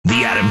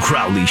Adam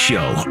Crowley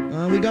Show.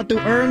 We got to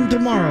earn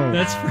tomorrow.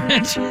 That's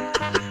French.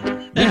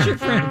 That's your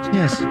French.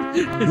 Yes.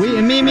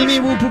 We, me,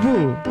 woo, poo,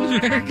 poo.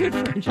 Very good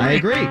French. I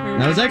agree.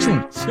 That was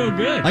excellent. So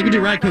good. I could do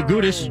Radko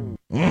Gudis.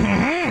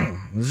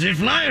 The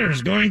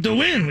Flyers going to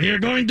win. We are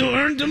going to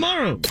earn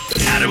tomorrow.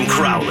 Adam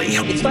Crowley.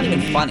 It's not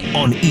even funny.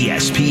 On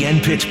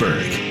ESPN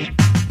Pittsburgh.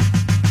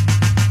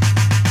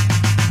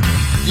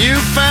 You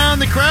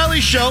found the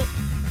Crowley Show.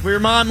 Where your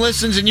mom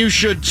listens, and you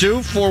should too.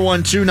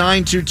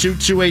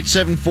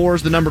 412-922-2874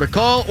 is the number to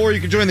call, or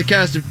you can join the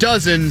cast of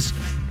dozens.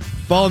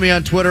 Follow me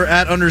on Twitter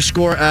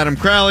 @_Adam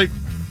Crowley.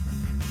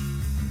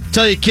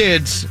 Tell your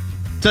kids,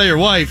 tell your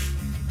wife,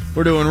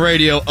 we're doing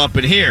radio up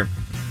in here.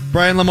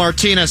 Brian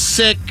LaMartina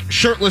sick,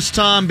 shirtless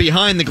Tom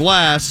behind the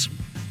glass.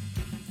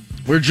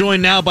 We're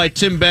joined now by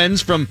Tim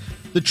Benz from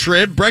the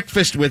Trib,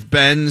 Breakfast with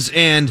Benz,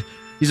 and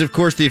he's, of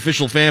course, the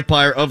official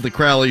vampire of the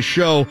Crowley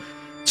Show.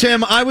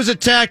 Tim, I was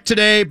attacked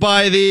today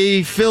by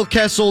the Phil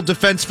Kessel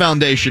Defense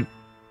Foundation.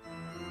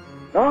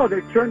 Oh,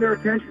 they turned their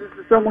attention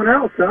to someone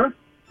else, huh?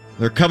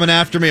 They're coming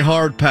after me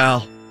hard,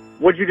 pal.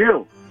 What'd you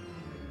do?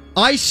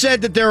 I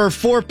said that there are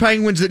 4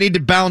 Penguins that need to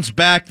bounce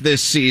back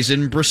this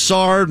season.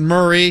 Brassard,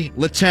 Murray,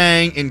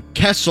 Letang, and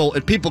Kessel.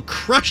 And people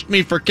crushed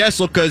me for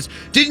Kessel because,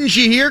 didn't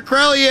you hear?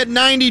 Crowley had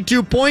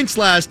 92 points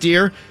last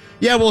year.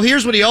 Yeah, well,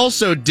 here's what he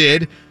also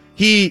did.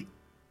 He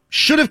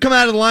should have come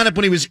out of the lineup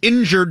when he was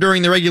injured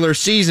during the regular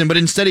season, but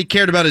instead he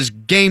cared about his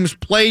games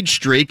played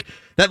streak.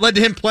 That led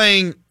to him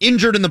playing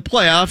injured in the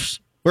playoffs,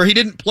 where he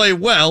didn't play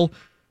well.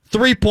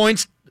 3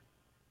 points,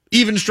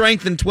 even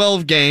strength in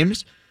 12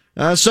 games.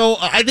 So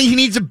I think he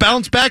needs to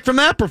bounce back from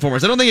that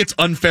performance. I don't think it's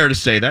unfair to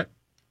say that.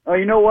 Oh,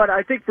 you know what?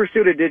 I think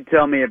Pursuta did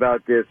tell me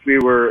about this. We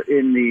were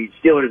in the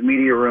Steelers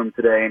media room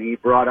today, and he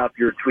brought up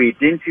your tweet.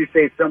 Didn't you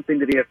say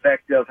something to the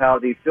effect of how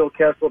the Phil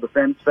Kessel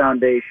Defense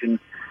Foundation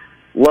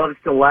loves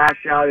to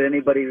lash out at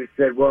anybody who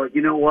said, well,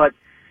 you know what?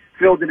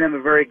 Phil didn't have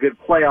a very good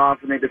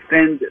playoff, and they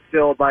defend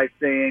Phil by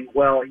saying,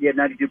 well, he had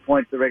 92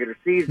 points in the regular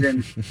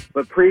season,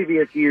 but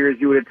previous years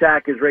you would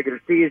attack his regular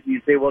season,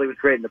 you'd say, well, he was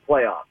great in the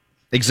playoffs.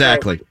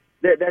 Exactly.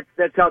 So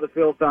that's how the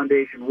Phil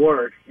Foundation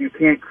works. You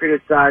can't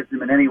criticize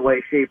them in any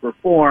way, shape, or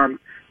form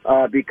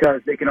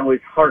because they can always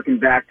harken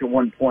back to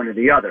one point or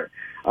the other.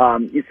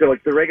 So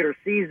it's the regular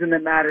season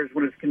that matters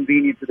when it's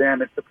convenient to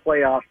them. It's the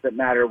playoffs that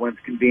matter when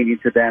it's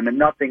convenient to them, and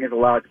nothing is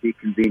allowed to be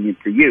convenient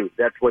to you.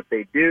 That's what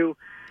they do.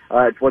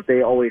 It's what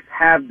they always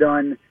have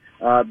done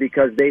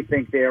because they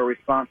think they are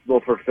responsible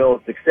for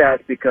Phil's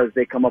success because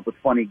they come up with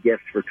funny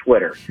gifts for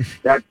Twitter.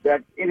 That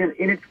in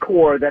its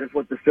core, that is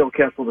what the Phil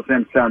Kessel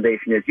Defense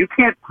Foundation is. You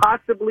can't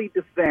possibly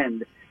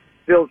defend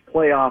Phil's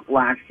playoff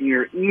last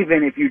year,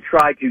 even if you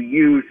try to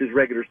use his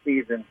regular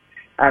season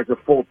as a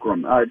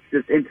fulcrum. It's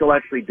just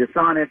intellectually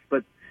dishonest,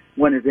 but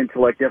when has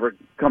intellect ever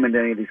come into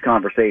any of these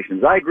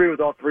conversations? I agree with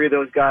all 3 of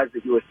those guys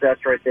that you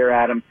assessed right there,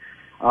 Adam.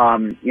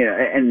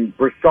 And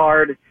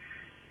Brassard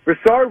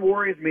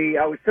worries me.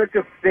 I was such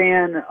a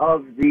fan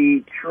of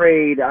the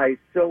trade. I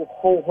so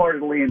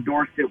wholeheartedly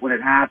endorsed it when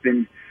it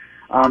happened.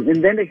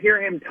 And then to hear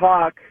him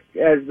talk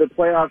as the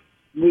playoffs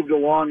moved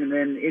along and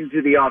then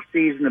into the off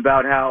season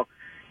about how,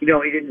 he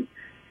didn't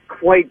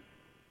quite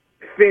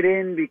fit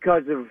in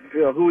because of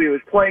who he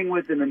was playing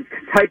with and the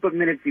type of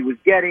minutes he was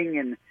getting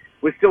and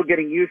was still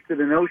getting used to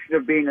the notion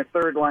of being a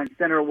third-line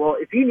center. Well,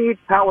 if he needs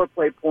power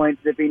play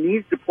points, if he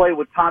needs to play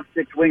with top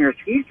 6 wingers,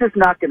 he's just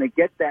not going to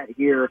get that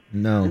here.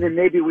 No. And then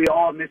maybe we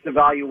all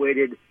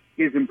misevaluated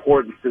his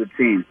importance to the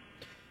team.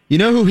 You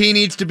know who he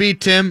needs to be,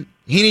 Tim?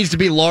 He needs to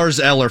be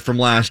Lars Eller from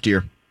last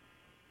year.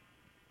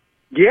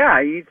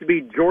 Yeah, he needs to be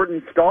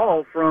Jordan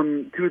Stahl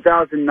from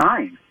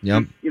 2009.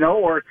 Yep.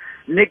 Or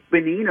Nick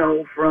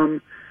Bonino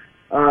from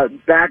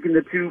back in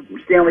the 2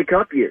 Stanley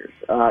Cup years.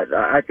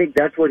 I think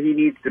that's what he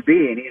needs to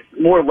be, and he's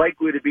more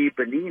likely to be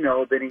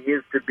Bonino than he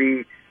is to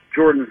be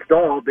Jordan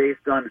Stahl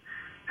based on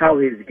how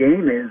his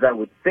game is, I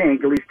would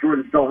think. At least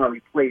Jordan Stahl, how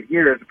he played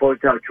here, as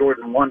opposed to how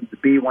Jordan wanted to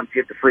be once he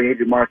hit the free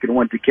agent market and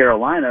went to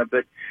Carolina.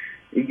 But,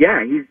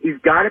 yeah, he's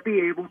got to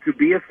be able to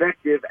be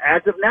effective,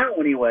 as of now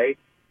anyway,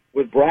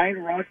 with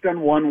Brian Rust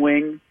on one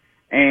wing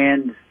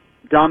and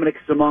Dominic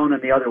Simone on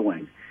the other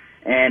wing.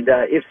 And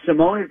if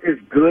Simone is as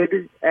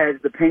good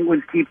as the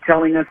Penguins keep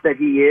telling us that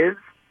he is,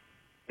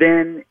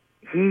 then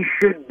he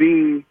should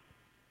be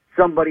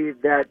somebody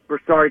that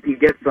Brassard can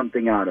get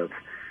something out of.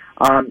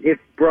 If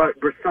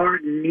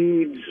Brassard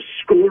needs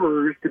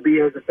scorers to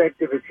be as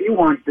effective as he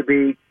wants to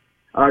be,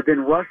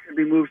 then Russ should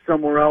be moved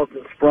somewhere else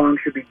and Sprong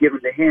should be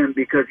given to him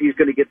because he's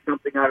going to get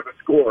something out of a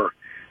scorer.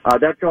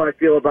 That's how I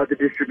feel about the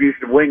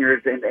distribution of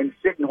wingers, and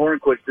Sid and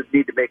Hornquist just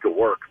need to make it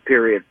work,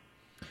 period.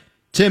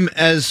 Tim,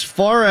 as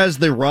far as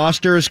the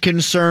roster is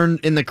concerned,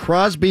 in the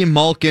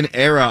Crosby-Malkin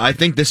era, I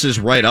think this is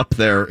right up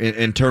there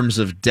in terms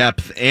of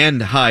depth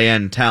and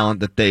high-end talent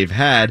that they've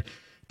had.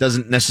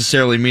 Doesn't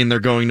necessarily mean they're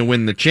going to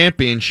win the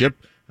championship.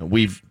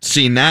 We've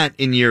seen that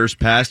in years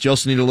past. You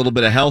also need a little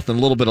bit of health and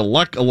a little bit of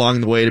luck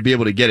along the way to be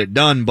able to get it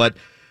done. But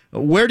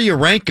where do you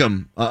rank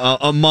them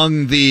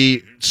among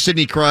the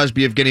Sidney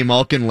Crosby, Evgeny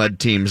Malkin-led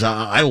teams?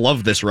 I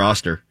love this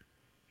roster.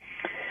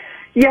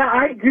 Yeah,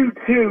 I do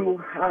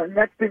too.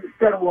 That's been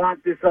said a lot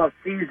this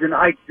offseason.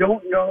 I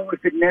don't know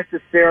if it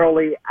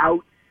necessarily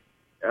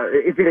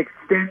if it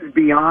extends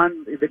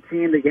beyond the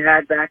team that you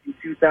had back in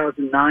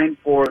 2009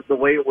 for the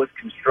way it was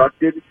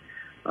constructed.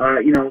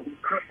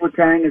 Chris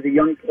Letang as a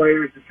young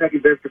player is the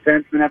second best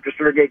defenseman after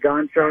Sergei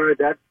Gonchar.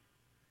 That's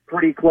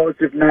pretty close,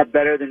 if not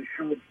better, than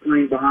Schultz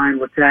playing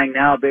behind Letang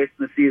now based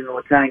on the season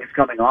Letang is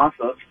coming off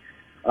of.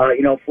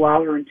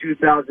 Flower in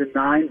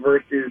 2009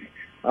 versus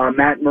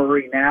Matt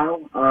Murray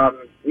now.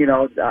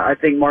 I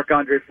think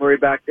Marc-Andre Fleury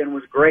back then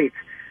was great.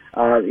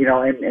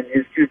 And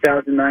his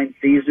 2009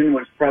 season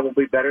was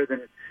probably better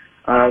than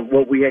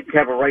what we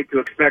have a right to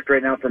expect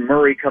right now from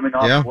Murray coming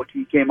off of what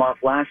he came off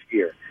last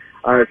year.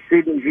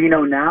 Sid and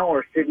Gino now,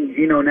 or Sid and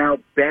Gino now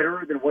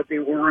better than what they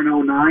were in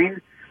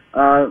 2009?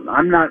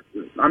 I'm not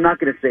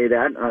going to say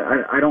that.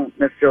 I don't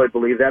necessarily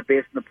believe that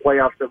based on the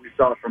playoffs that we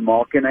saw from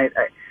Malkin.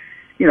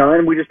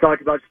 And we just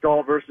talked about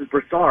Stahl versus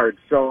Brassard.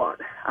 So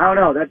I don't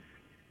know.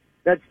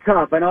 That's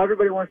tough. I know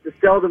everybody wants to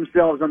sell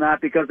themselves on that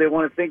because they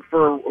want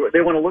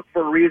to look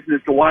for a reason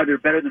as to why they're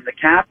better than the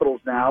Capitals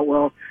now.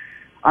 Well,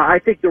 I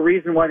think the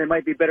reason why they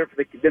might be better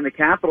than the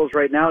Capitals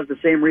right now is the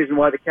same reason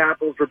why the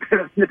Capitals were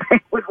better than the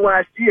Penguins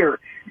last year.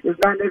 It's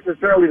not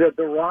necessarily that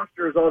the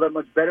roster is all that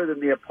much better than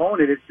the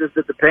opponent. It's just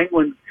that the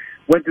Penguins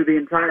went through the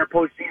entire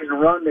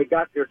postseason run. They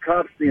got their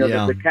cups.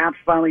 The Caps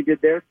finally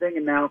did their thing,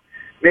 and now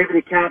maybe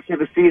the Caps have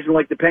a season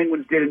like the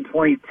Penguins did in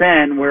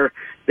 2010 where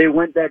they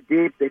went that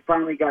deep. They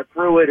finally got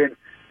through it, and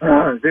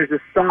there's a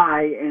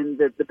sigh, and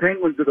the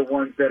Penguins are the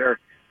ones that are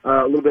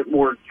a little bit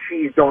more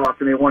cheesed off,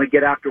 and they want to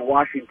get after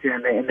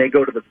Washington, and they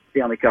go to the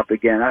Stanley Cup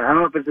again. I don't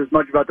know if it's as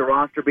much about the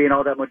roster being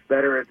all that much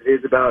better as it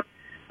is about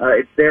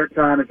it's their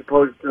time as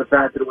opposed to the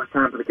fact that it was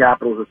time for the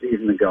Capitals a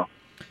season ago.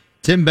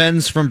 Tim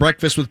Benz from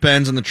Breakfast with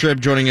Benz on the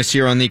Trib joining us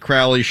here on the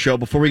Crowley Show.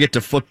 Before we get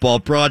to football,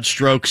 broad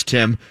strokes,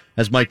 Tim,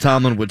 as Mike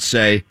Tomlin would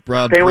say.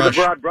 Broad Paint brush. with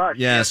a broad brush.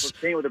 Yes.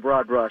 Paint with a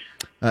broad brush.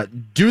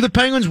 Do the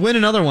Penguins win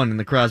another one in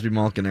the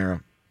Crosby-Malkin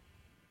era?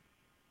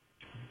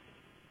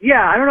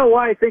 Yeah, I don't know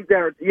why I think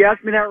that. You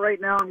ask me that right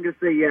now, I'm going to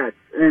say yes.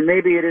 And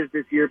maybe it is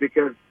this year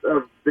because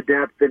of the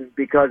depth and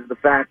because of the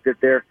fact that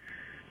they're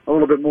a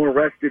little bit more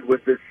rested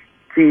with this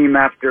team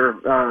after,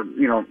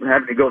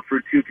 having to go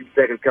through two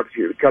consecutive cup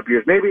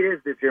years. Maybe it is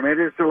this year.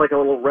 Maybe it's sort of like a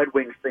little Red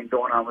Wings thing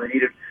going on where they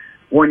needed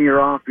 1 year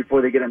off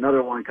before they get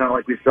another one, kind of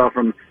like we saw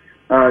from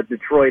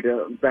Detroit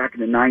back in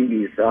the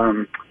 90s.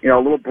 A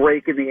little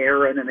break in the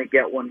era, and then they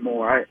get one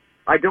more.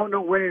 I don't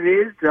know when it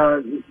is,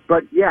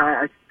 but, yeah,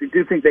 I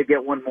do think they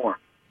get one more.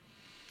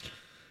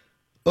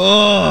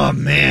 Oh,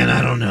 man,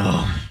 I don't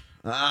know.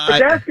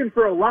 It's asking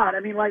for a lot.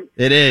 I mean, like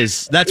it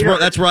is. That's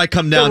where I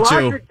come down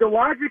to. The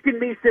logic in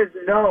me says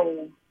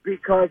no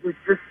because it's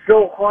just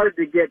so hard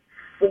to get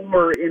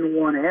four in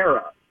one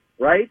era,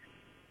 right?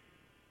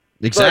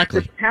 Exactly.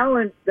 But the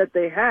talent that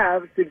they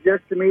have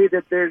suggests to me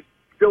that there's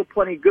still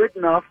plenty good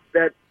enough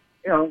that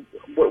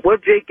what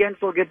if Jake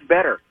Gensel gets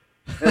better,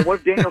 and what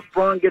if Daniel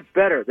Sprong gets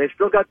better? They've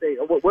still got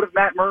what if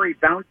Matt Murray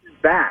bounces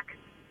back?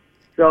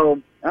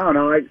 So I don't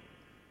know.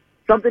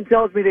 Something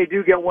tells me they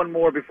do get one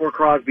more before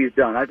Crosby's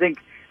done. I think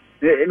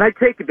it might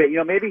take a bit.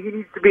 Maybe he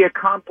needs to be a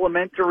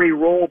complementary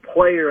role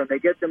player, and they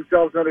get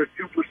themselves another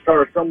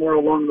superstar somewhere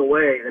along the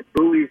way that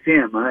buoys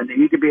him. And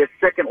he could be a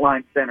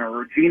second-line center,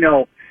 or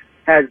Gino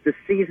has the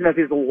season of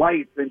his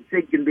life, and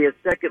Sid can be a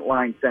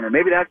second-line center.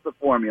 Maybe that's the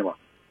formula.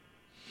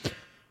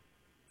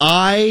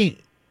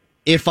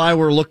 If I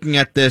were looking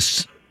at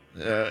this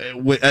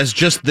as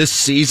just this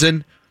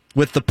season,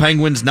 with the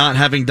Penguins not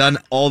having done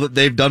all that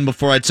they've done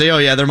before, I'd say, oh,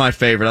 yeah, they're my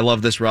favorite. I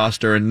love this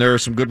roster, and there are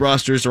some good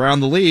rosters around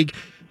the league.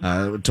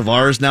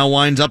 Tavares now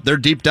winds up. They're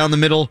deep down the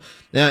middle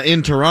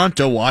in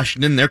Toronto.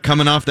 Washington, they're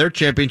coming off their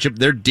championship.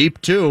 They're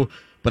deep, too.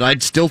 But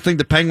I'd still think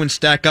the Penguins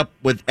stack up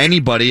with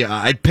anybody.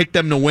 I'd pick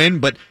them to win,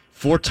 but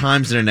 4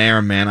 times in an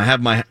era, man, I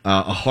have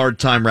a hard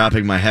time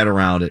wrapping my head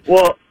around it.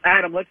 Well,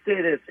 Adam, let's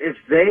say this. If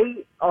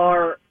they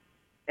are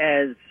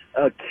as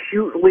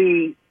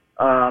acutely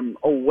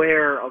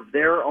aware of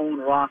their own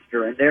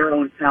roster and their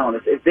own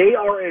talent, if they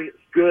are as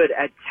good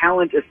at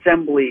talent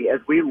assembly as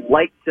we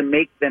like to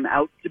make them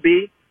out to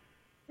be,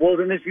 well,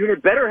 then this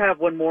unit better have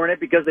one more in it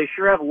because they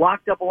sure have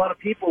locked up a lot of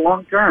people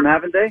long term,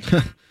 haven't they?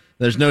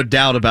 There's no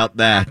doubt about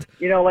that.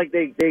 Like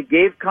they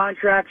gave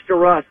contracts to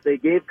Russ. They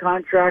gave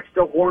contracts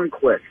to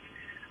Hornquist.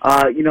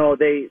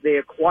 They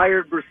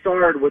acquired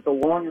Brassard with a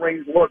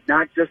long-range look,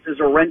 not just as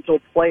a rental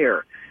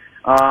player.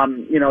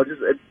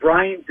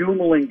 Brian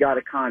Dumoulin got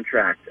a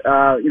contract.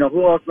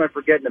 Who else am I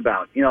forgetting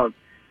about?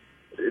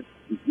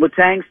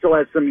 Letang still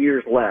has some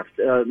years left.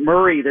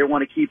 Murray, they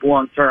want to keep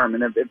long term,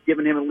 and they've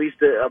given him at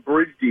least a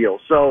bridge deal.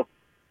 So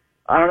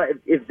I don't know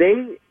if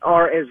they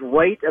are as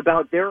right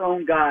about their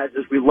own guys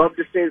as we love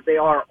to say that they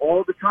are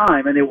all the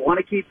time, and they want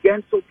to keep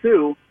Gensel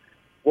too.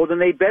 Well, then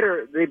they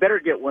better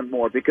get one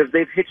more because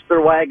they've hitched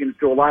their wagons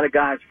to a lot of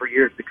guys for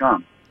years to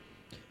come.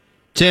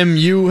 Tim,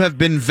 you have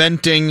been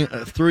venting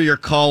through your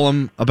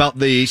column about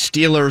the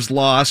Steelers'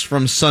 loss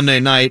from Sunday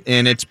night,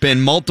 and it's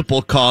been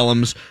multiple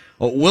columns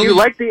Will You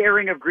like the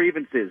airing of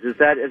grievances? Has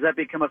that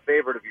become a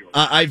favorite of yours?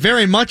 I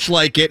very much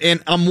like it,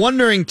 and I'm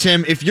wondering,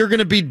 Tim, if you're going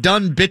to be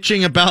done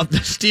bitching about the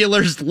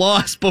Steelers'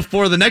 loss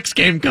before the next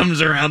game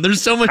comes around.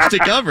 There's so much to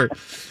cover.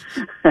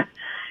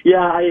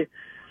 Yeah,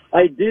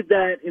 I did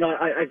that.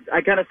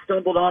 I kind of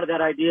stumbled onto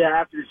that idea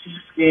after the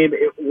Chiefs game.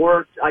 It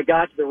worked. I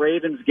got to the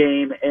Ravens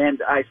game,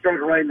 and I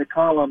started writing the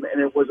column,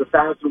 and it was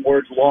 1,000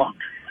 words long.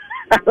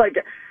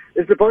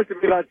 It's supposed to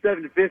be about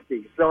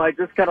 750, so I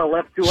just kind of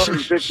left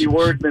 250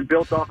 words and then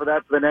built off of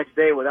that for the next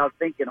day without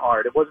thinking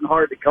hard. It wasn't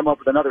hard to come up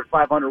with another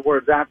 500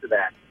 words after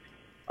that.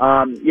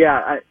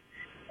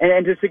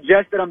 And to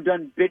suggest that I'm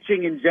done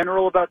bitching in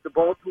general about the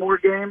Baltimore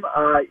game,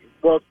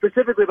 well,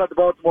 specifically about the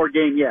Baltimore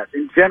game, yes.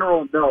 In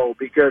general, no,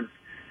 because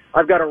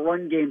I've got a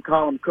run game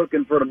column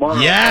cooking for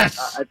tomorrow.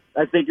 Yes!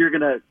 I think you're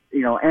going to,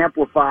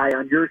 amplify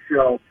on your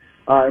show,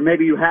 or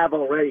maybe you have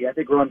already. I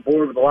think we're on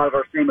board with a lot of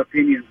our same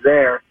opinions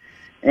there.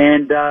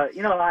 And,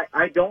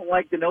 I don't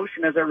like the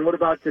notion, as I wrote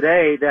about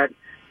today, that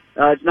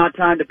it's not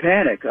time to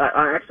panic.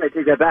 I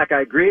take that back.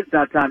 I agree it's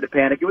not time to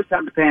panic. It was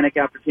time to panic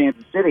after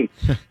Kansas City.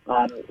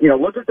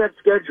 Look at that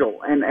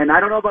schedule. And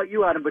I don't know about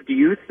you, Adam, but do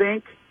you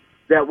think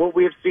that what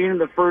we have seen in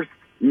the first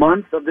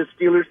month of this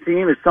Steelers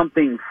team is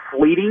something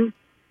fleeting?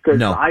 Because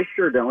No. I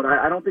sure don't.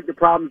 I don't think the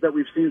problems that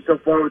we've seen so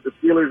far with the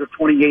Steelers of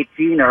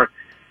 2018 are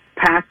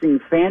passing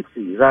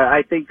fancies.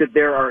 I think that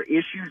there are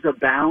issues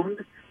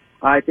abound.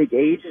 I think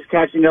age is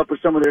catching up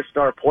with some of their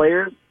star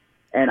players,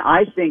 and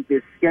I think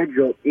this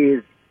schedule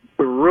is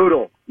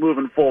brutal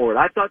moving forward.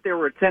 I thought they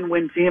were a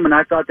 10-win team, and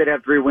I thought they'd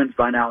have 3 wins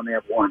by now, and they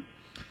have 1.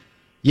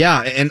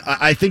 Yeah, and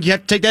I think you have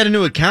to take that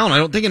into account. I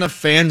don't think enough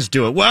fans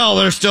do it. Well,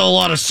 there's still a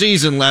lot of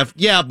season left.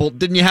 Yeah, but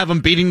didn't you have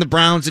them beating the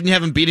Browns? Didn't you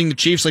have them beating the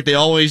Chiefs like they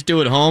always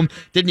do at home?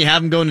 Didn't you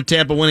have them going to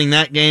Tampa winning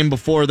that game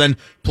before then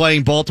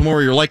playing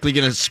Baltimore? You're likely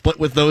going to split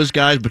with those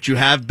guys, but you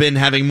have been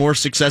having more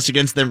success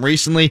against them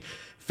recently.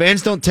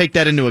 Fans don't take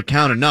that into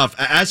account enough.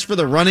 As for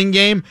the running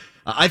game,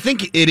 I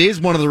think it is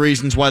one of the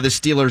reasons why the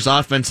Steelers'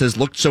 offense has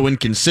looked so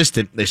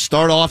inconsistent. They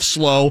start off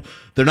slow.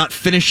 They're not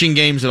finishing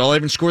games at all. They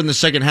haven't scored in the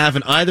second half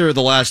in either of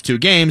the last 2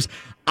 games.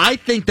 I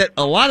think that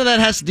a lot of that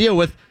has to deal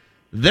with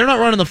they're not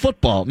running the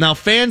football. Now,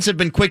 fans have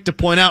been quick to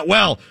point out,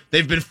 well,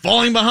 they've been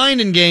falling behind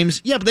in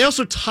games. Yeah, but they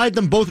also tied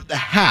them both at the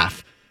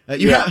half.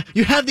 You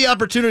have the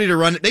opportunity to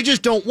run it. They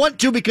just don't want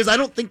to because I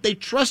don't think they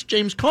trust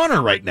James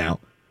Conner right now.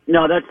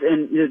 No,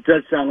 and it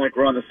does sound like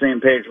we're on the same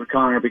page with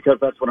Connor because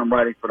that's what I'm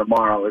writing for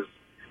tomorrow is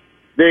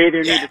they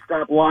either need to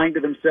stop lying to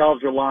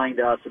themselves or lying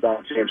to us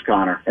about James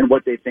Conner and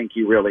what they think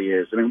he really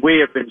is. I mean, we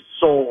have been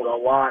sold a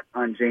lot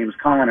on James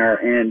Conner,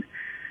 and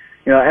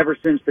ever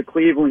since the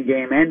Cleveland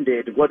game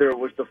ended, whether it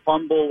was the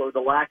fumble or the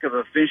lack of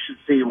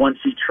efficiency once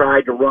he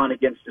tried to run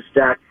against a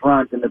stacked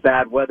front and the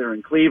bad weather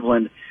in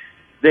Cleveland,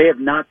 they have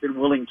not been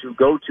willing to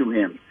go to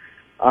him.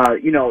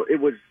 It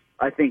was,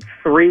 I think,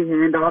 3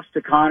 handoffs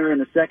to Conner in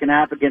the second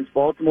half against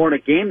Baltimore in a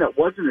game that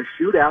wasn't a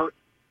shootout.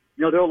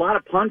 There were a lot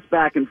of punts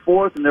back and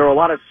forth, and there were a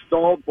lot of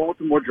stalled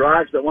Baltimore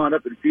drives that wound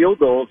up in field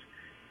goals.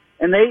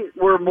 And they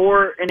were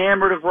more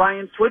enamored of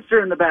Ryan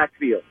Switzer in the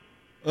backfield.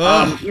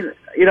 It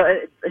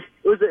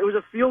was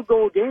a field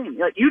goal game.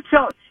 You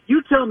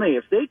tell me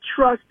if they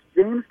trust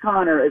James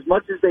Conner as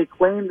much as they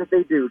claim that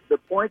they do, to the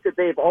point that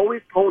they've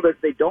always told us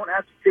they don't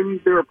have to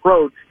change their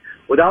approach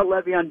without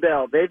Le'Veon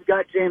Bell. They've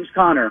got James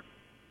Conner.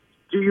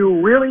 Do you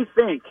really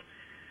think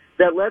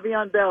that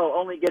Le'Veon Bell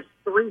only gets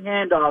 3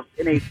 handoffs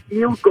in a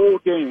field goal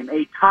game,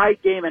 a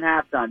tied game at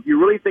halftime? Do you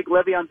really think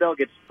Le'Veon Bell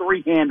gets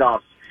 3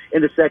 handoffs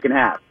in the second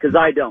half? Because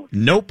I don't.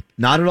 Nope,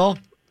 not at all.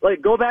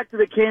 Go back to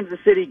the Kansas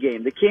City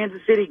game. The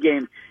Kansas City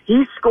game,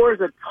 he scores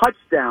a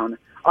touchdown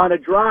on a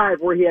drive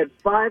where he had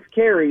 5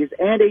 carries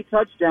and a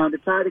touchdown to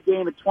tie the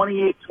game at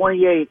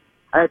 28-28.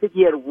 I think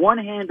he had 1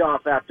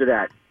 handoff after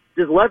that.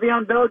 Does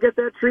Le'Veon Bell get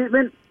that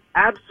treatment?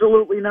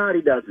 Absolutely not,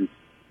 he doesn't.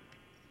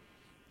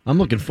 I'm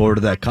looking forward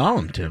to that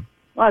column, Tim.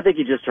 Well, I think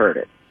you just heard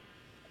it.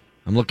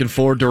 I'm looking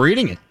forward to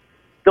reading it.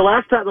 The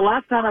last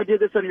time I did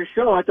this on your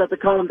show, I thought the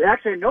column,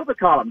 actually I know the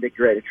column, Dick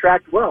Drake. It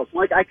tracked well. So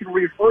I can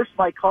rehearse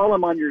my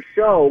column on your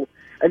show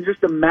and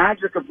just the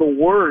magic of the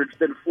words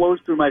that flows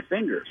through my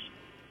fingers.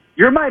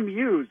 You're my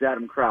muse,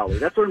 Adam Crowley.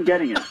 That's what I'm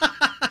getting at.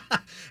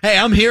 Hey,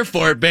 I'm here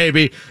for it,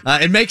 baby.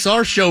 It makes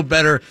our show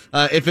better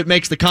if it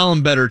makes the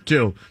column better,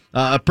 too.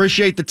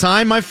 Appreciate the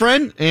time, my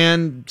friend,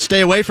 and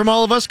stay away from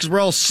all of us because we're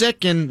all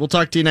sick, and we'll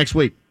talk to you next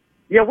week.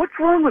 Yeah, what's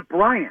wrong with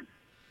Brian?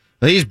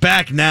 He's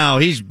back now.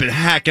 He's been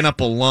hacking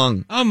up a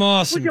lung. I'm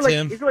awesome,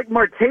 Tim. Is he like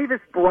Martavis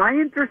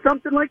Bryant or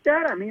something like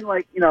that? I mean,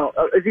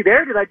 is he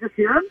there? Did I just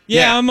hear him?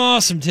 Yeah, I'm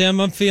awesome,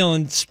 Tim. I'm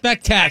feeling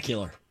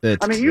spectacular.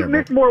 You've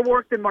missed more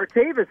work than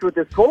Martavis with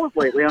this cold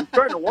lately. I'm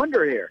starting to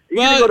wonder here. Are you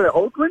going to go to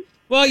Oakland?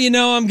 Well,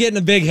 I'm getting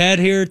a big head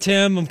here,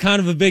 Tim. I'm kind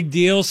of a big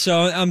deal, so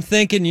I'm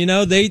thinking,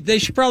 they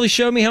should probably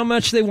show me how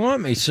much they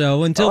want me.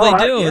 So until they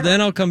do,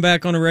 then I'll come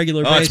back on a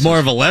regular basis. It's more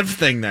of a Lev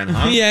thing then,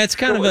 huh? Yeah, it's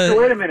kind of a... So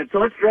wait a minute. So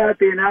let's draw out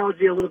the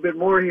analogy a little bit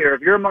more here.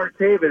 If you're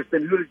Martavis,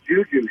 then who does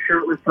Juju?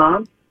 Shirtless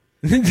Tom?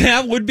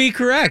 That would be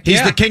correct.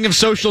 He's the king of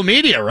social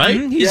media, right?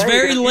 Mm-hmm. He's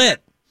very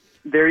lit.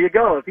 There you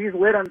go. If he's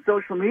lit on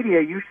social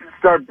media, you should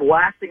start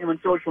blasting him on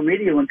social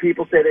media when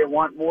people say they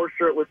want more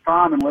shirtless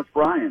Tom and less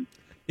Brian.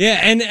 Yeah,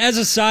 and as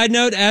a side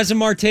note, as a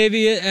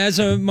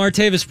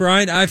Martavis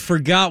Bryant, I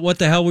forgot what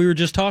the hell we were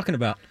just talking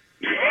about.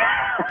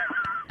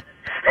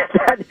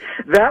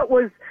 that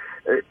was.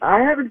 I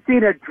haven't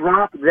seen a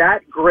drop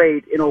that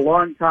great in a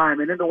long time,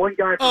 and then the one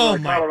guy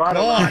from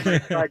Colorado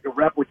tried to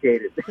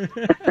replicate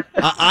it.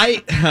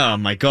 Oh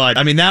my God!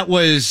 I mean, that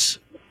was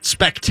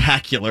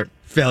spectacular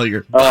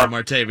failure by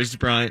Martavis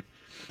Bryant.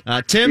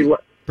 Tim,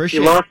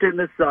 appreciate it. He lost it in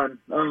the sun.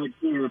 Oh,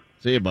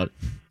 see you, bud.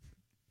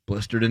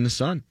 Blistered in the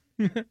sun.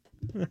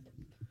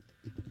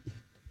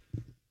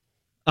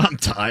 I'm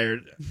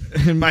tired,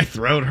 and my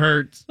throat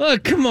hurts.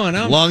 Look, come on,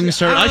 lungs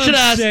hurt. I should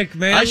ask, sick,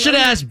 man. I should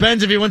ask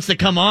Benz if he wants to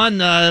come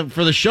on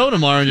for the show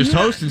tomorrow and just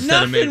host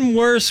instead of me. Nothing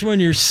worse when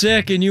you're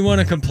sick and you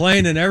want to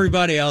complain, and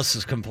everybody else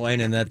is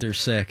complaining that they're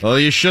sick. Well,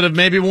 you should have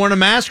maybe worn a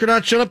mask or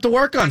not showed up to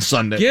work on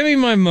Sunday. Give me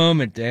my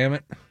moment, damn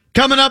it.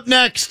 Coming up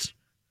next,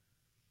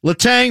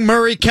 Letang,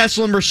 Murray,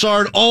 Kessel, and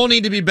Broussard all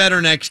need to be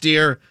better next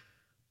year.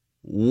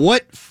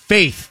 What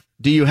faith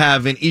do you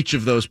have in each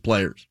of those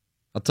players?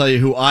 I'll tell you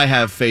who I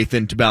have faith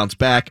in to bounce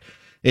back.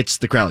 It's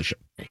the Crowley Show.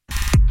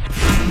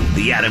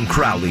 The Adam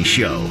Crowley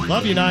Show.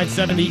 Love you,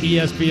 970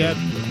 ESPN.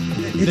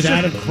 It's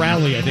Adam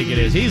Crowley, I think it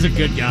is. He's a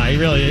good guy. He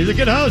really is. He's a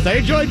good host. I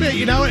enjoyed it,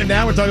 you know, and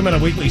now we're talking about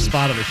a weekly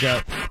spot of the show.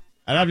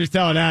 And I'm just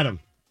telling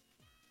Adam,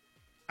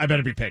 I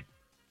better be paid.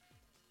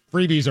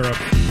 Freebies are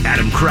open.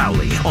 Adam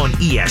Crowley on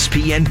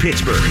ESPN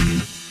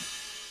Pittsburgh.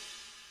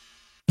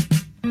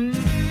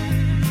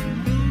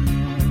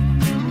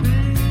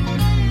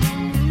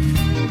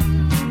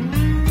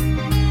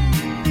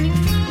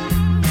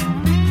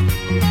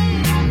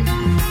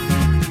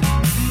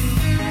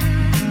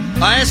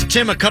 I asked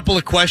Tim a couple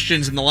of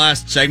questions in the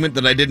last segment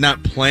that I did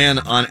not plan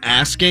on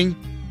asking,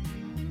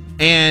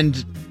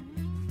 and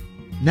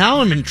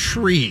now I'm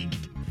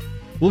intrigued.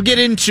 We'll get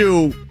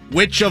into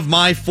which of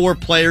my 4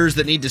 players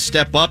that need to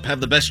step up have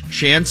the best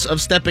chance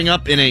of stepping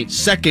up in a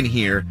second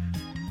here.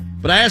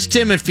 But I asked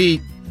Tim if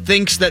he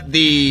thinks that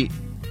the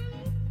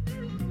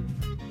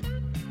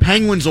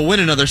Penguins will win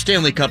another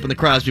Stanley Cup in the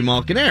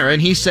Crosby-Malkin era,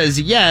 and he says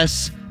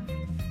yes.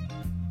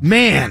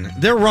 Man,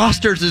 their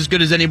roster's as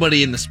good as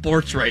anybody in the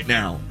sports right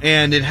now.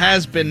 And it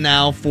has been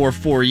now for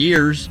 4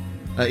 years,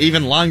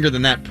 even longer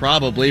than that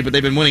probably, but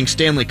they've been winning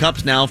Stanley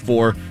Cups now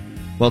for,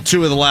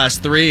 2 of the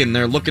last 3, and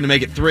they're looking to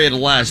make it 3 of the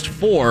last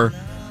 4.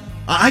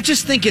 I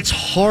just think it's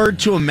hard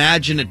to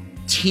imagine a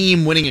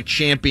team winning a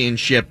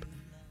championship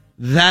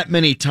that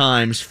many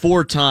times,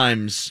 4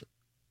 times,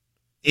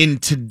 in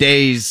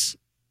today's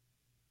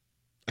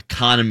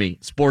economy,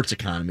 sports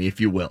economy,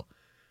 if you will.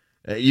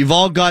 You've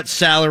all got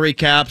salary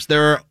caps.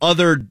 There are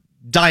other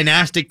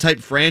dynastic-type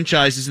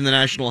franchises in the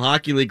National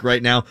Hockey League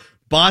right now.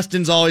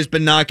 Boston's always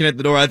been knocking at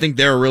the door. I think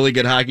they're a really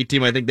good hockey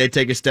team. I think they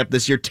take a step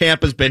this year.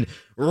 Tampa's been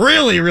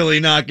really, really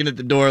knocking at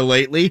the door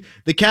lately.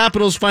 The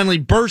Capitals finally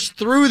burst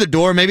through the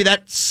door. Maybe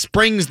that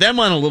springs them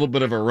on a little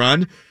bit of a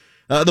run.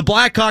 The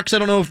Blackhawks, I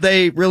don't know if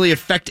they really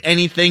affect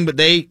anything, but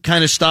they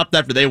kind of stopped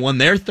after they won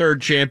their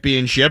 3rd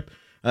championship.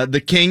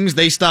 The Kings,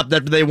 they stopped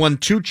after they won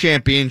 2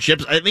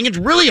 championships. I think it's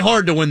really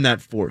hard to win that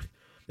 4th.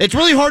 It's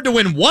really hard to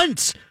win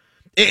once.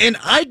 And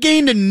I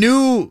gained a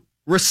new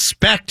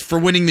respect for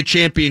winning the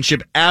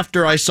championship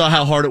after I saw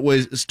how hard it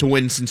was to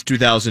win since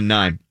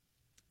 2009.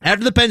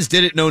 After the Pens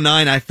did it in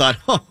 2009, I thought,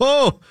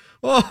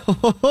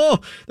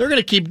 they're going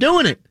to keep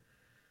doing it.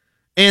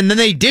 And then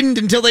they didn't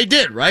until they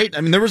did, right?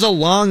 I mean, there was a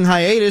long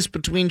hiatus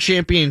between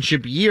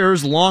championship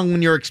years, long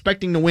when you're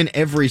expecting to win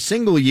every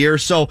single year.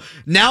 So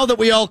now that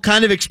we all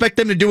kind of expect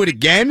them to do it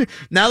again,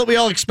 now that we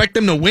all expect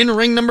them to win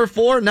ring number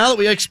 4, now that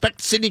we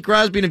expect Sidney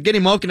Crosby and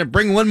Evgeny Malkin to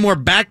bring one more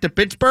back to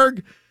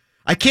Pittsburgh,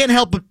 I can't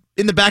help but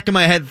in the back of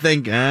my head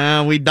think,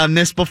 we've done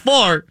this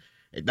before.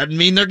 It doesn't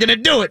mean they're going to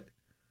do it.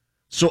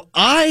 So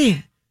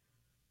I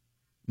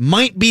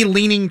might be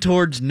leaning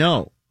towards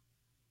no.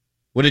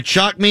 Would it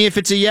shock me if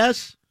it's a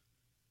yes?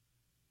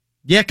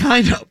 Yeah,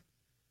 kind of.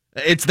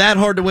 It's that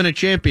hard to win a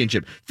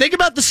championship. Think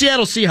about the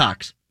Seattle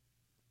Seahawks.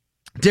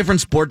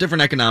 Different sport,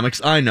 different economics,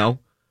 I know.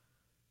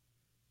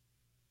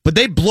 But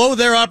they blow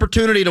their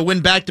opportunity to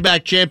win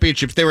back-to-back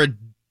championships. They were a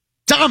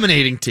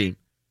dominating team.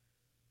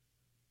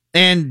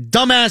 And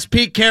dumbass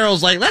Pete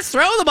Carroll's like, let's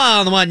throw the ball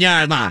on the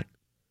 1-yard line.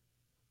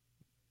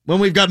 When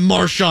we've got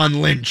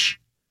Marshawn Lynch.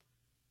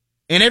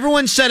 And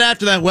everyone said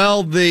after that,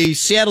 well, the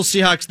Seattle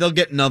Seahawks, they'll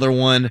get another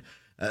one.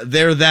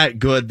 They're that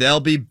good. They'll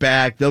be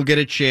back. They'll get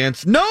a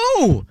chance.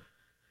 No!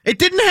 It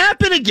didn't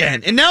happen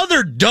again. And now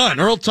they're done.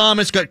 Earl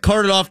Thomas got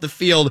carted off the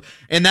field,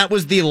 and that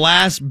was the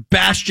last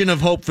bastion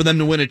of hope for them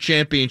to win a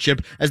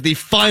championship as the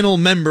final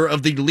member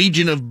of the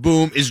Legion of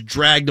Boom is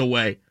dragged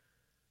away.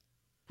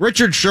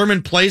 Richard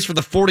Sherman plays for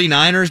the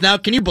 49ers now.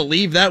 Can you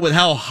believe that with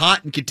how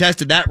hot and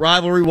contested that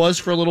rivalry was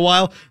for a little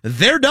while?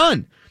 They're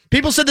done.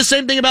 People said the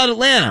same thing about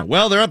Atlanta.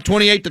 Well, they're up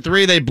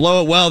 28-3. They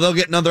blow it. Well, they'll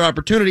get another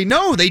opportunity.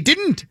 No, they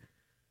didn't.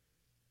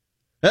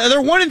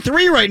 They're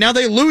 1-3 right now.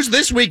 They lose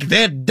this week.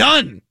 They're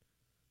done.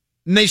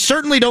 And they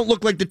certainly don't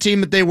look like the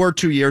team that they were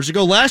 2 years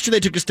ago. Last year, they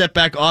took a step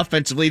back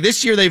offensively.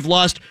 This year, they've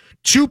lost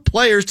 2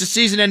 players to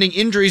season-ending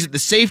injuries at the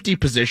safety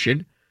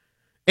position.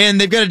 And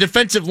they've got a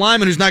defensive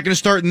lineman who's not going to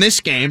start in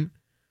this game.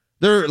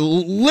 They're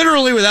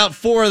literally without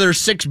 4 of their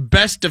 6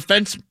 best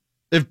defensive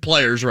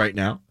players right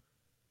now.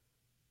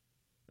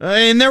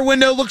 And their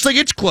window looks like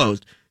it's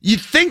closed. You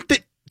think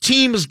that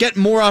teams get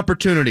more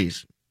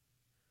opportunities.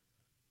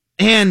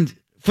 And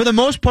for the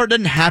most part, it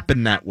doesn't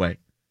happen that way.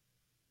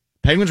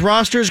 Penguins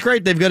roster is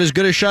great. They've got as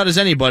good a shot as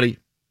anybody.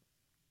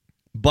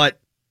 But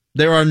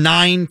there are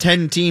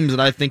 9-10 teams that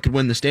I think could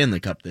win the Stanley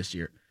Cup this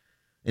year.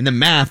 And the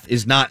math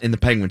is not in the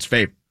Penguins'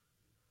 favor.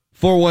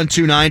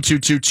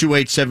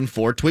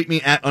 412-922-2874. Tweet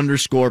me at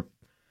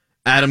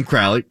 _Adam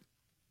Crowley.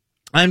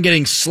 I'm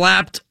getting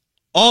slapped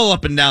all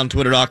up and down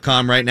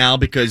Twitter.com right now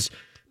because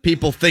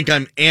people think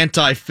I'm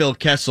anti-Phil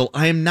Kessel.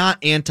 I am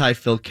not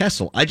anti-Phil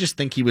Kessel. I just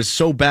think he was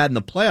so bad in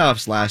the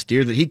playoffs last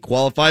year that he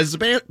qualifies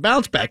as a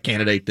bounce-back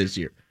candidate this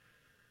year.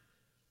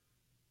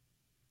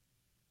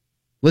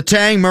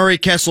 Letang, Murray,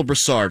 Kessel,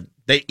 Brassard.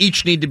 They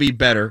each need to be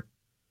better.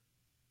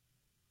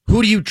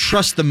 Who do you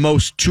trust the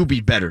most to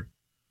be better?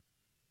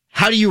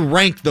 How do you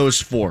rank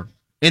those 4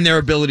 in their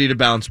ability to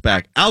bounce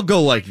back? I'll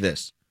go like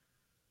this.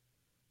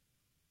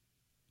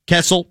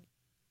 Kessel,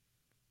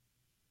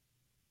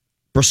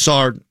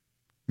 Brassard,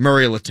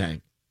 Murray,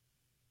 Letang.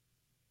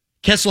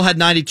 Kessel had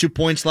 92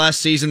 points last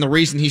season. The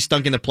reason he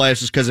stunk in the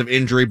playoffs is because of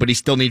injury, but he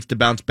still needs to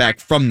bounce back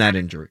from that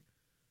injury.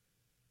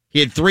 He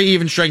had 3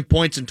 even-strength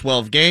points in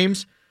 12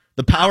 games.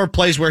 The power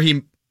plays where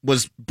he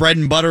was bread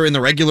and butter in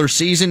the regular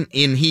season,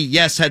 and he,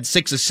 yes, had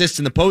 6 assists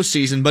in the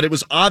postseason, but it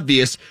was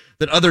obvious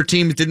that other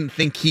teams didn't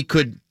think he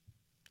could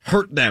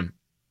hurt them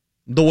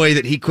the way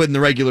that he could in the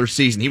regular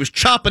season. He was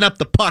chopping up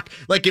the puck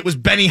like it was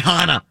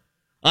Benihana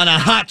on a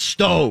hot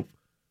stove.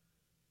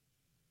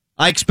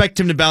 I expect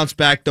him to bounce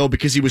back, though,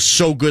 because he was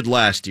so good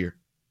last year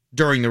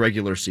during the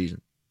regular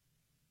season.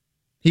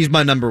 He's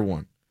my number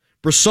 1.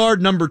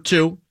 Brassard, number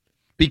 2,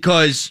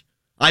 because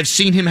I've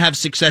seen him have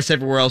success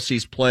everywhere else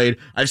he's played.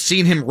 I've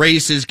seen him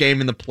raise his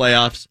game in the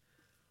playoffs.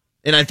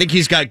 And I think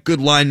he's got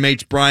good line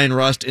mates, Brian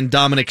Rust and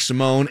Dominic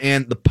Simone.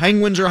 And the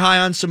Penguins are high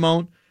on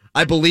Simone.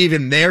 I believe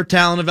in their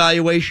talent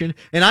evaluation.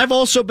 And I've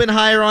also been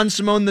higher on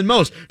Simone than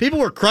most. People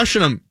were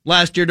crushing him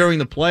last year during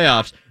the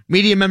playoffs,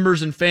 media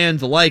members and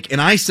fans alike. And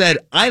I said,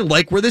 I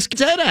like where this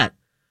kid's head at.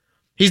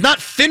 He's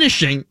not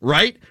finishing,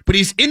 right? But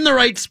he's in the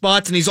right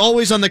spots and he's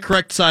always on the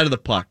correct side of the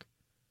puck.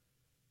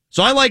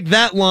 So I like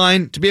that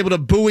line to be able to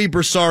buoy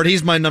Brassard.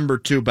 He's my number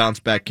 2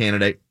 bounce-back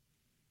candidate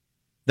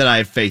that I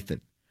have faith in.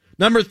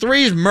 Number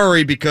 3 is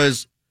Murray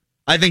because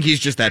I think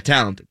he's just that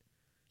talented.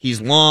 He's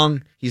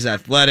long. He's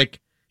athletic.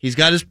 He's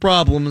got his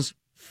problems.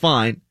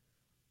 Fine.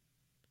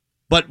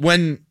 But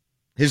when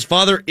his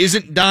father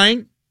isn't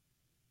dying,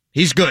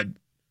 he's good.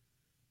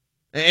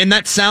 And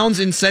that sounds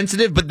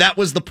insensitive, but that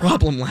was the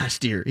problem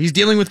last year. He's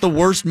dealing with the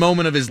worst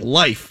moment of his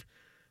life.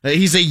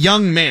 He's a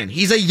young man.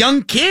 He's a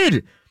young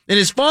kid. And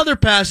his father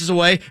passes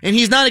away, and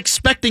he's not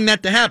expecting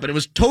that to happen. It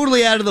was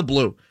totally out of the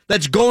blue.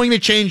 That's going to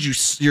change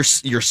your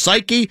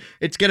psyche.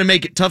 It's going to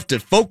make it tough to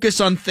focus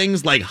on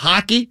things like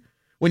hockey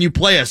when you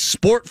play a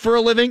sport for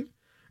a living.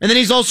 And then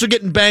he's also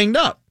getting banged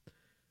up.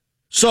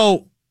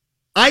 So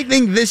I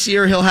think this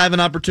year he'll have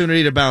an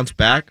opportunity to bounce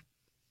back.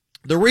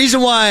 The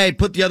reason why I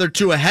put the other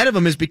 2 ahead of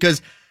him is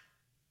because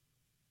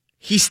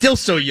he's still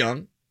so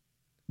young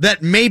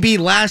that maybe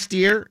last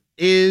year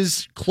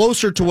is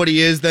closer to what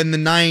he is than the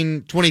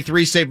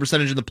 .923 save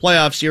percentage in the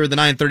playoffs year or the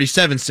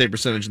 .937 save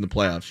percentage in the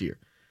playoffs year.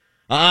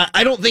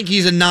 I don't think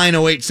he's a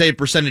 .908 save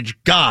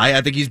percentage guy.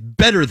 I think he's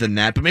better than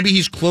that, but maybe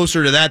he's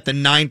closer to that than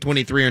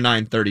 .923 or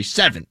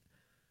 .937.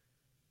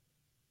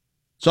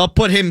 So I'll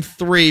put him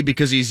 3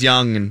 because he's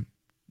young, and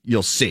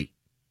you'll see.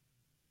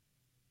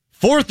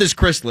 4th is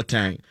Chris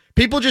Letang.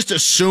 People just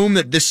assume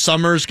that this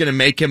summer is going to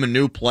make him a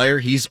new player.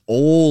 He's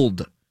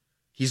old.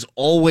 He's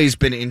always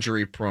been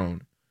injury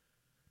prone.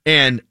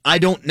 And I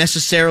don't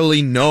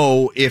necessarily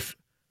know if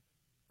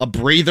a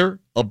breather,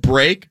 a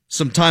break,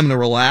 some time to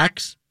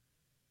relax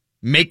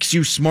makes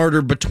you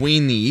smarter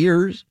between the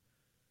years.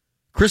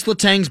 Chris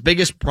Letang's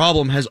biggest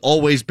problem has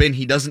always been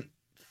he doesn't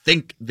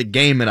think the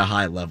game at a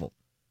high level.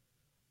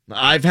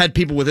 I've had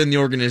people within the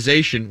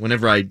organization,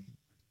 whenever I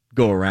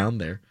go around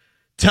there,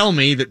 tell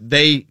me that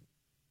they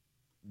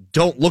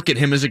don't look at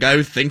him as a guy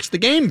who thinks the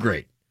game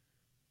great.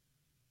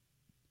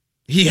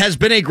 He has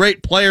been a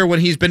great player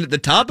when he's been at the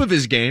top of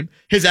his game.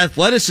 His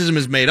athleticism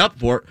is made up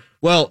for it.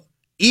 Well,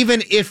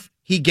 even if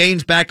he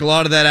gains back a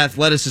lot of that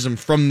athleticism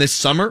from this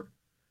summer,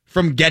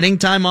 from getting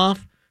time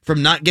off,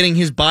 from not getting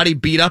his body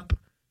beat up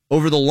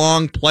over the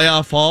long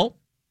playoff haul,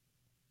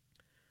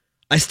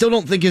 I still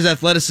don't think his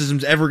athleticism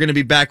is ever going to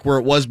be back where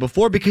it was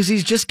before because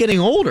he's just getting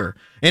older.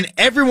 And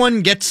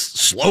everyone gets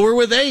slower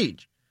with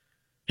age.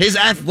 His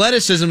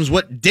athleticism is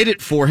what did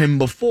it for him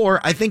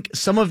before. I think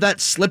some of that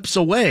slips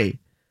away.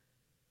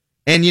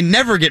 And you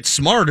never get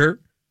smarter.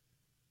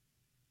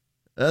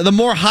 The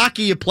more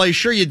hockey you play,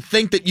 sure, you'd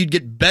think that you'd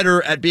get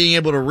better at being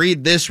able to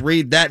read this,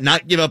 read that,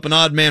 not give up an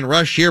odd man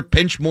rush here,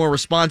 pinch more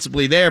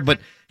responsibly there, but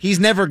he's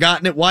never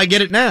gotten it. Why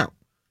get it now?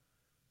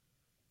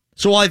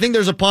 So while I think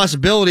there's a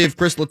possibility of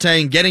Chris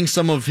Letang getting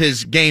some of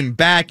his game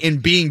back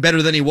and being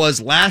better than he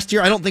was last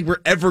year, I don't think we're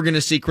ever going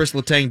to see Chris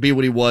Letang be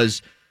what he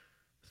was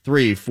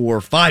 3,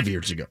 4, 5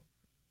 years ago.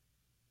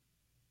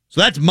 So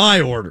that's my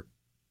order.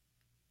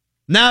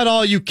 Now to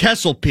all you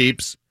Kessel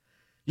peeps,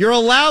 you're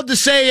allowed to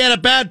say he had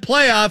a bad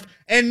playoff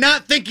and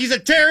not think he's a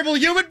terrible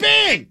human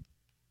being.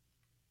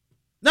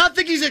 Not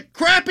think he's a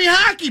crappy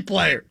hockey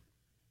player.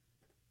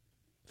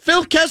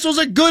 Phil Kessel's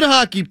a good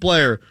hockey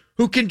player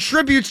who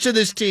contributes to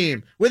this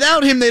team.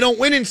 Without him, they don't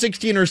win in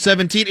 16 or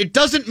 17. It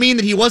doesn't mean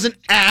that he wasn't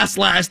ass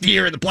last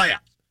year in the playoffs.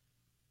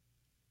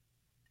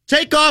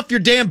 Take off your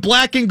damn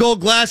black and gold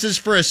glasses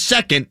for a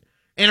second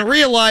and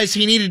realize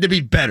he needed to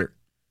be better.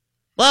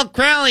 Well,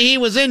 Crowley, he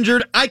was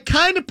injured. I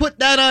kind of put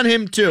that on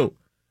him, too.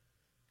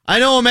 I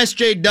know I'm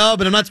SJ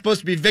Dub, and I'm not supposed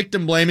to be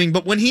victim blaming,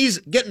 but when he's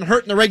getting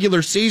hurt in the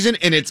regular season,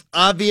 and it's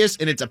obvious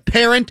and it's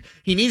apparent,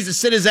 he needs to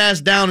sit his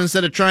ass down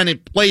instead of trying to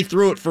play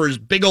through it for his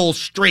big old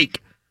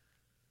streak.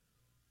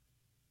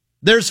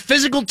 There's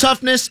physical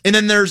toughness, and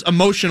then there's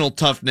emotional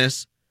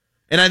toughness.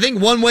 And I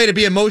think one way to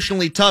be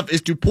emotionally tough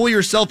is to pull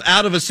yourself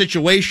out of a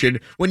situation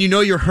when you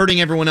know you're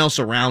hurting everyone else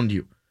around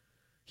you.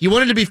 He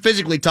wanted to be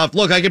physically tough.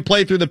 Look, I can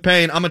play through the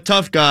pain. I'm a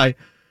tough guy.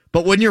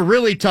 But when you're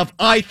really tough,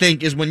 I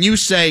think, is when you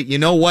say, you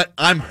know what,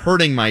 I'm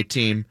hurting my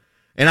team,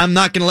 and I'm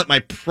not going to let my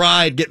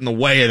pride get in the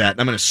way of that.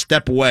 I'm going to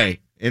step away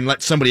and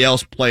let somebody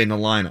else play in the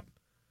lineup.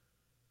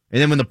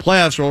 And then when the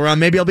playoffs roll around,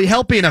 maybe I'll be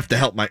healthy enough to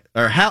help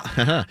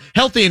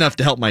healthy enough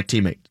to help my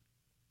teammates.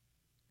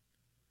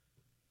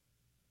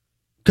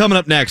 Coming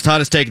up next,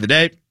 hottest take of the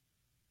day,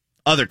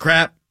 other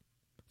crap,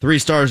 3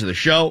 stars of the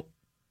show.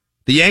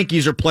 The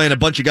Yankees are playing a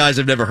bunch of guys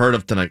I've never heard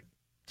of tonight.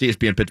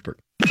 ESPN Pittsburgh.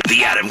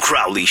 The Adam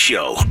Crowley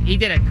Show. He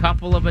did a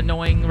couple of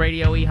annoying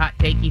radio-y,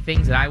 hot-takey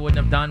things that I wouldn't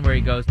have done, where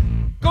he goes,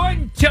 go ahead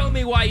and tell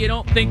me why you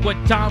don't think what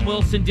Tom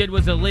Wilson did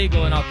was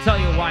illegal, and I'll tell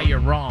you why you're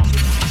wrong.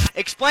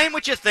 Explain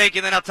what you think,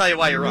 and then I'll tell you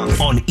why you're wrong.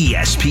 On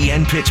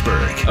ESPN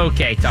Pittsburgh.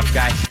 Okay, tough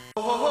guy.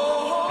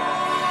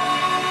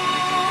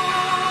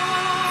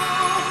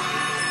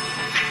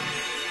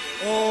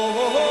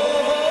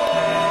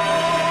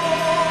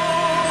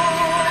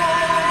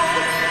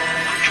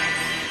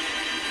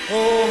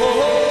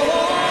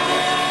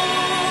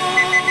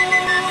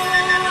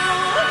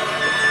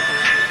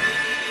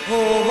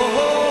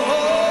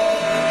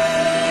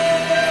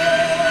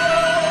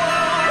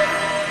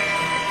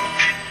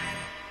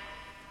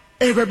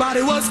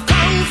 Everybody was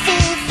kung fu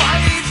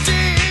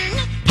fighting.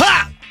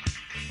 Ha!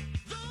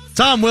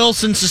 Tom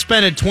Wilson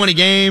suspended 20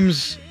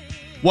 games,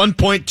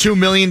 $1.2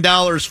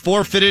 million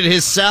forfeited.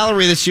 His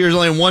salary this year is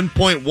only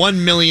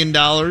 $1.1 million.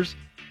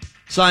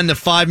 Signed the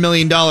 $5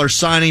 million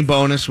signing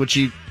bonus, which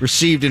he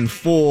received in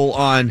full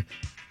on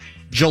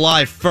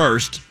July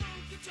 1st.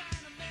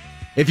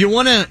 If you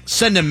want to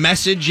send a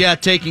message, yeah,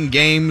 taking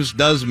games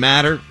does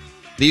matter.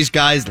 These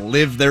guys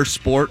live their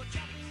sport.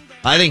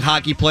 I think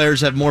hockey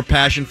players have more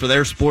passion for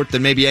their sport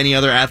than maybe any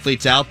other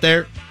athletes out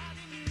there.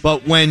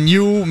 But when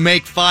you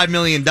make $5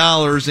 million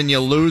and you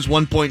lose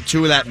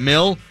 1.2 of that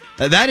mil,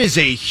 that is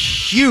a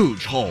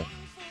huge hole.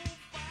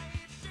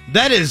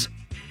 That is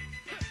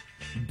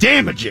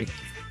damaging.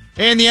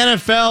 And the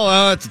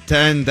NFL, it's a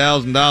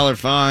 $10,000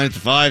 fine, it's a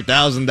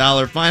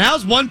 $5,000 fine.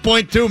 How's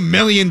 $1.2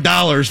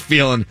 million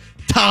feeling,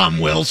 Tom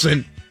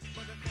Wilson?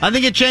 I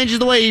think it changes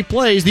the way he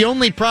plays. The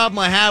only problem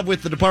I have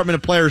with the Department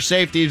of Player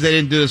Safety is they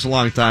didn't do this a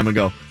long time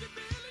ago.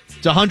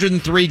 It's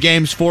 103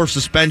 games, 4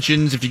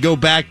 suspensions. If you go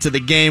back to the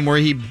game where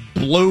he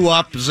blew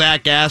up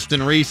Zach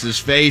Aston Reese's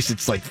face,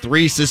 it's like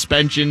 3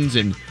 suspensions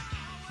and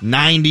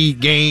 90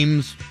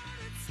 games.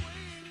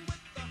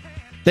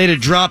 They'd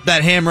have dropped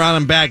that hammer on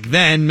him back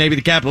then. Maybe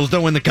the Capitals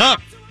don't win the Cup.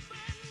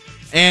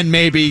 And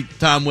maybe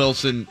Tom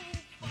Wilson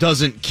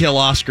doesn't kill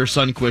Oscar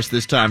Sundqvist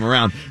this time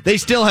around. They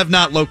still have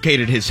not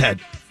located his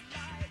head.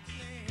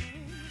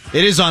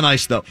 It is on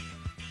ice, though.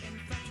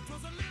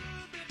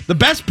 The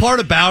best part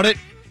about it,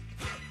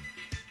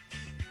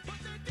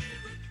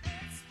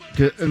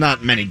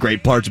 not many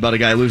great parts about a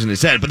guy losing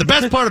his head, but the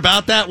best part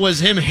about that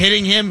was him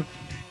hitting him,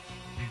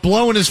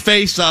 blowing his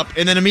face up,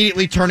 and then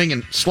immediately turning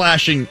and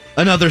slashing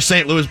another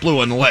St. Louis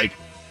Blue on the leg.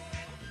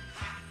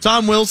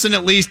 Tom Wilson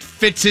at least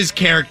fits his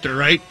character,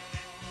 right?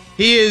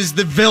 He is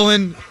the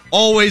villain,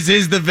 always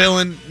is the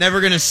villain,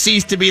 never going to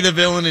cease to be the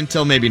villain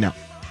until maybe now.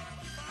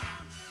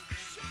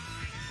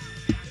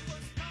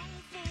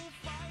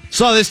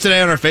 Saw this today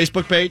on our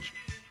Facebook page.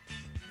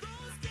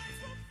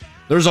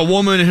 There's a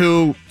woman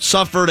who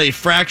suffered a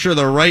fracture of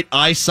the right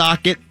eye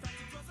socket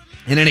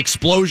and an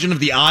explosion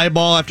of the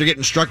eyeball after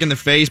getting struck in the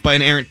face by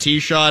an errant tee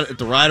shot at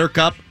the Ryder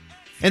Cup.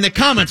 And the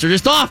comments are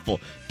just awful.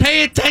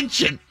 Pay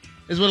attention,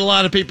 is what a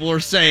lot of people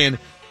are saying.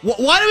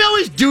 Why do we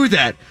always do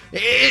that?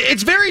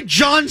 It's very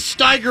John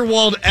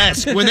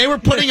Steigerwald-esque. When they were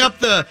putting up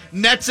the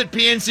nets at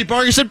PNC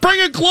Park, he said,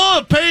 bring a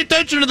glove, pay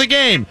attention to the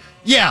game.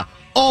 Yeah,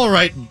 all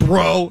right,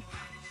 bro.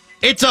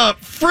 It's a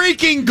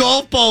freaking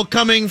golf ball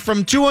coming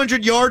from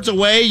 200 yards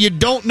away. You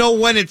don't know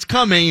when it's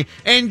coming.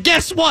 And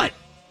guess what?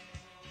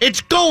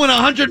 It's going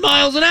 100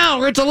 miles an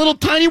hour. It's a little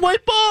tiny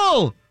white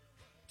ball.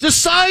 It's the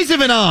size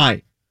of an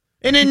eye.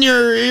 And then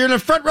you're in the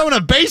front row in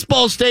a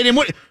baseball stadium.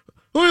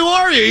 Who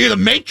are you? You're the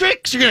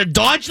Matrix? You're going to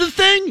dodge the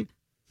thing?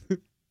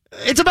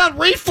 It's about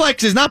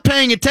reflexes, not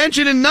paying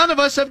attention, and none of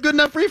us have good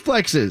enough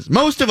reflexes.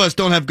 Most of us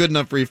don't have good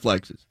enough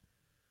reflexes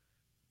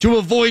to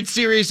avoid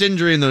serious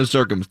injury in those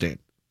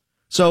circumstances.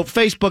 So,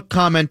 Facebook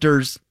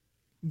commenters,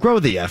 grow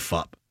the F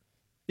up.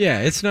 Yeah,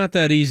 it's not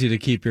that easy to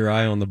keep your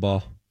eye on the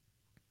ball.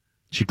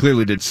 She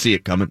clearly did see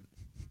it coming.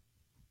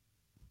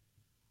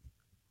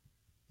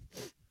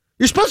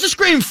 You're supposed to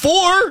scream 4.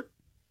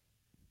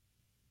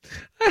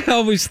 I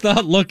always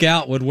thought look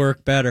out would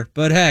work better,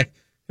 but hey,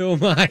 who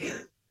am I?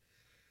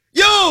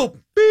 Yo,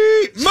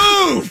 beep,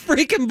 move!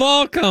 Freaking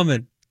ball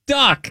coming.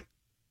 Duck.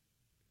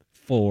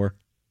 4.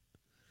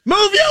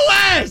 Move your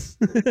ass!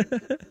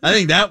 I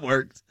think that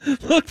works.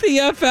 Look the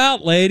F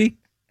out, lady.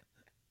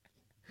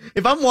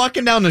 If I'm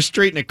walking down the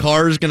street and a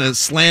car is going to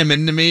slam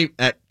into me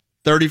at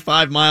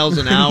 35 miles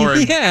an hour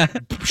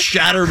and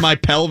shatter my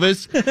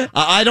pelvis,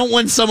 I don't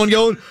want someone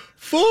going,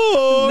 4.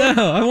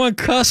 No, I want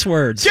cuss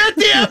words. Get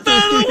the F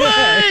out of the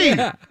way!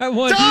 Yeah, I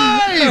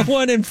Dive!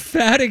 want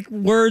emphatic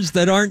words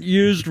that aren't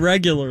used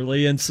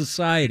regularly in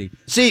society.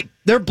 See,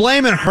 they're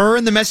blaming her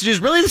in the messages.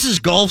 Really, this is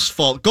golf's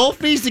fault. Golf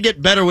needs to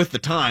get better with the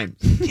times.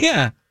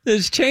 Yeah,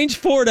 there's change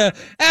 4 to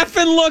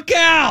effing look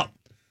out.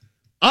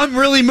 I'm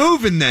really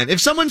moving then.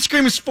 If someone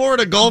screams 4 at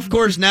a golf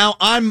course now,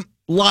 I'm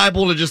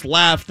liable to just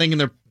laugh thinking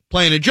they're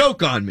playing a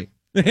joke on me.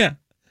 Yeah.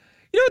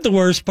 You know what the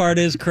worst part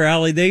is,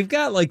 Crowley? They've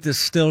got like this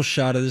still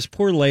shot of this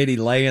poor lady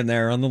laying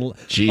there on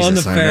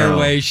the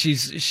fairway.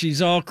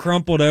 She's all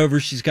crumpled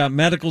over. She's got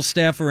medical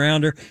staff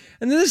around her,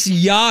 and this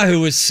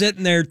Yahoo is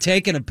sitting there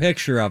taking a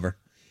picture of her.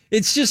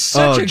 It's just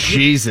such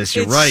Jesus,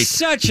 you're right.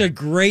 Such a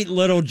great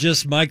little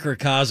just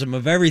microcosm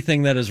of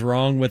everything that is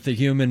wrong with the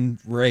human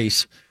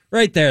race.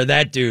 Right there,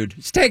 that dude.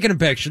 He's taking a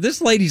picture. This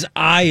lady's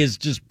eye is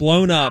just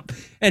blown up,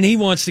 and he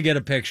wants to get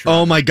a picture.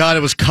 Oh, my God, it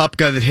was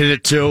Kupka that hit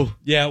it, too.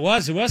 Yeah, it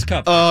was. It was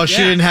Kupka. Oh, she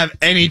didn't have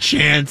any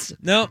chance.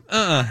 No,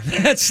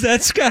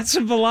 That's got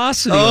some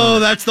velocity. Oh,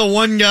 that's the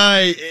one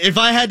guy. If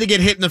I had to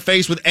get hit in the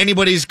face with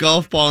anybody's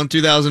golf ball in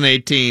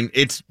 2018,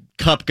 it's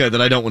Kupka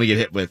that I don't want to get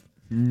hit with.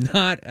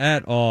 Not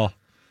at all.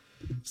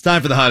 It's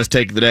time for the hottest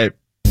take of the day.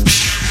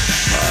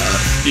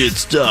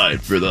 It's time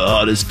for the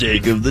hottest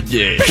take of the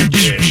day.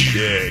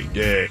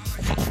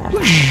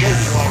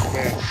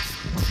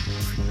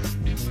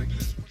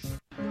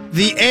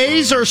 The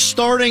A's are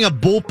starting a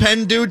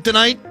bullpen dude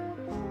tonight.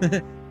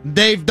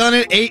 They've done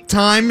it 8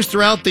 times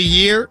throughout the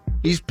year.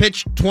 He's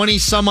pitched 20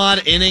 some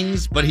odd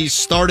innings, but he's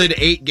started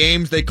 8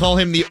 games. They call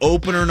him the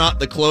opener, not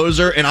the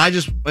closer. And I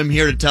just am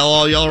here to tell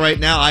all y'all right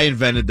now, I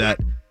invented that.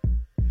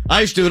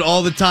 I used to do it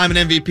all the time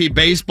in MVP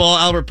baseball.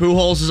 Albert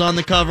Pujols is on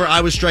the cover.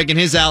 I was striking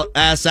his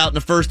ass out in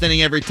the first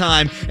inning every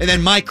time. And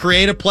then my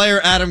creative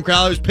player, Adam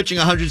Crowley, was pitching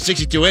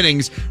 162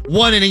 innings,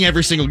 1 inning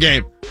every single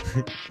game.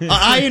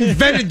 I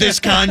invented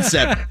this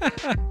concept.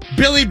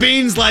 Billy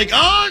Bean's like,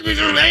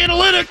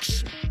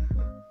 analytics.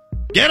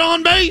 Get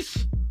on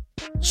base.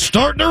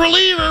 Start the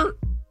reliever.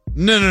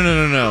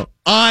 No.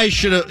 I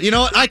should have. You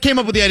know what? I came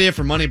up with the idea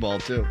for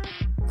Moneyball, too.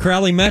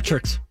 Crowley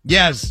metrics.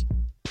 Yes.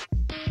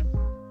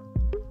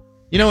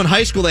 You know, in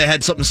high school, they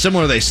had something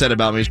similar they said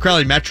about me. It's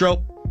Crowley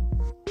Metro.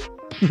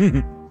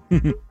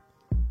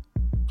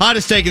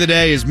 Hottest take of the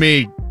day is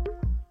me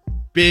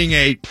being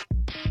a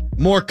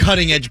more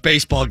cutting-edge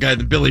baseball guy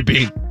than Billy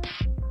Bean.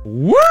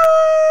 Woo!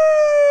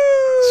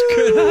 It's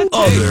good hot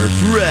take. Other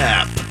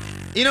crap.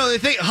 You know, they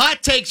think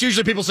hot takes,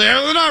 usually people say,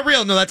 oh, they're not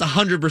real. No, that's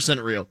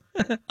 100% real.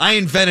 I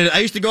invented it. I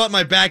used to go out in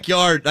my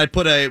backyard. I'd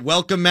put a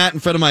welcome mat in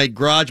front of my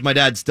garage. My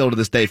dad's still to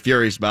this day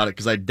furious about it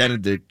because I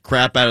dented the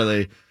crap out of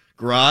the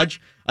garage.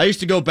 I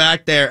used to go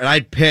back there and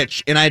I'd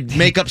pitch and I'd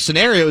make up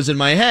scenarios in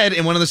my head.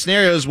 And one of the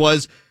scenarios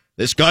was,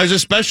 this guy's a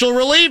special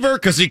reliever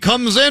because he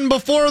comes in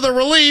before the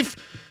relief.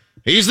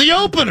 He's the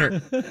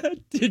opener.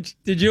 Did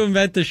you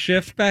invent the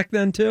shift back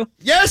then, too?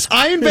 Yes,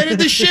 I invented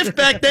the shift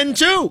back then,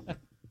 too.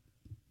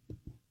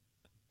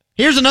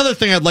 Here's another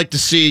thing I'd like to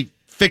see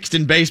fixed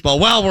in baseball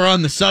while we're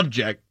on the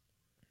subject.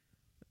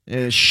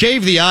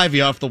 Shave the ivy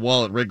off the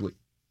wall at Wrigley.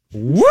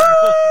 Woo!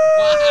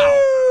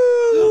 Wow.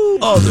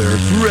 Other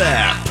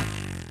crap.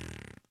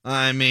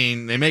 I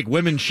mean, they make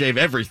women shave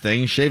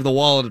everything. Shave the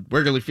wall at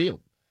Wrigley Field.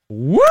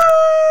 Woo!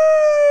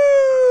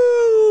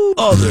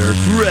 Other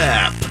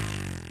crap.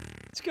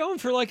 It's going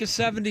for like a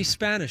 70s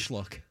Spanish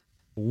look.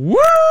 Woo!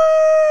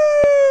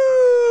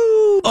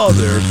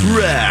 Other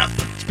crap.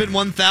 It's been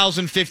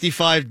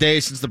 1,055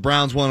 days since the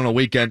Browns won on a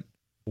weekend.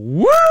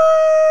 Woo!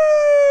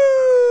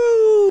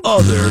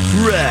 Other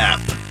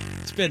crap.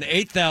 It's been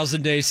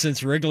 8,000 days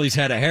since Wrigley's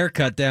had a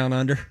haircut down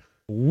under.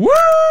 Woo!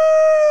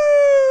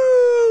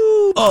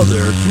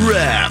 Other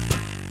crap.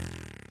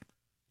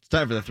 It's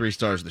time for the 3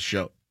 stars of the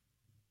show.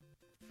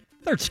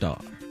 Third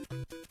star.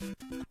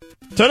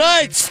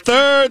 Tonight's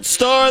 3rd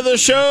star of the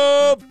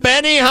show,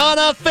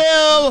 Benihana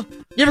Phil.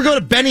 You ever go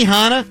to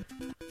Benihana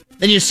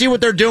and you see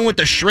what they're doing with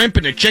the shrimp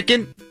and the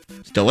chicken?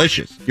 It's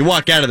delicious. You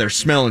walk out of there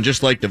smelling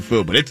just like the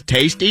food, but it's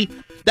tasty.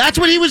 That's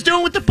what he was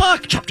doing with the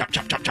puck. Chop, chop,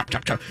 chop, chop, chop,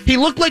 chop, chop. He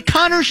looked like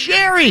Connor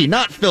Sherry,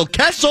 not Phil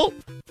Kessel.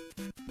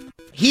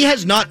 He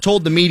has not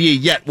told the media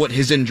yet what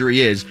his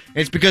injury is, and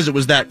it's because it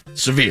was that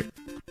severe.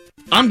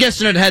 I'm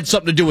guessing it had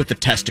something to do with the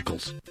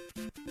testicles.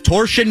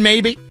 Torsion,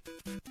 maybe?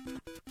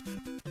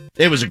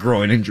 It was a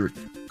groin injury.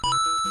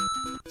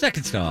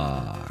 Second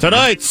star.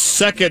 Tonight's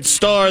second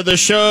star of the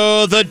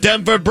show, the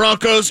Denver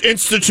Broncos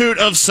Institute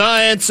of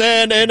Science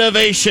and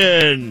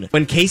Innovation.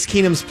 When Case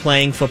Keenum's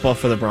playing football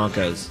for the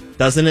Broncos,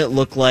 doesn't it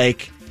look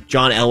like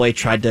John Elway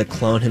tried to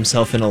clone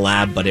himself in a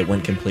lab, but it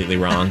went completely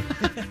wrong?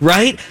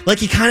 Right? Like,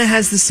 he kind of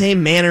has the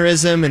same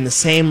mannerism and the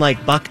same,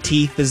 like, buck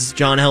teeth as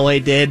John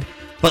Elway did,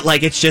 but,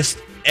 like, it's just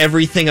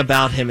everything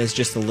about him is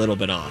just a little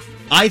bit off.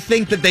 I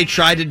think that they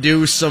tried to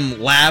do some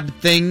lab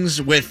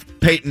things with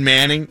Peyton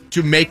Manning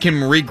to make him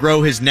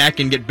regrow his neck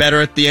and get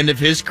better at the end of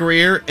his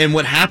career, and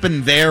what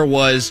happened there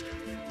was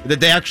that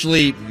they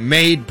actually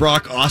made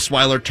Brock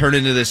Osweiler turn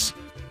into this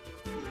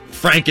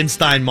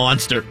Frankenstein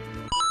monster.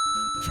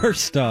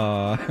 First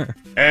star.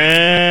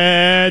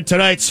 And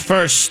tonight's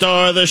first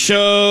star of the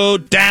show,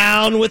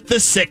 down with the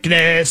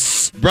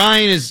sickness.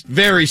 Brian is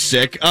very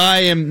sick. I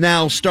am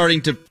now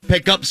starting to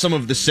pick up some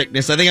of the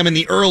sickness. I think I'm in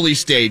the early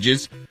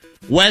stages.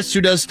 Wes, who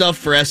does stuff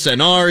for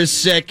SNR, is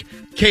sick.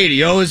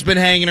 Katie O has been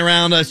hanging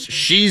around us.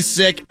 She's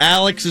sick.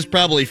 Alex is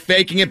probably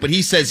faking it, but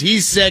he says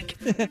he's sick.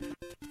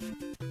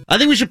 I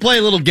think we should play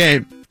a little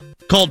game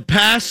called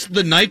Pass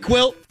the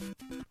NyQuil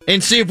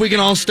and see if we can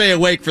all stay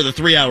awake for the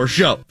 3-hour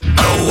show.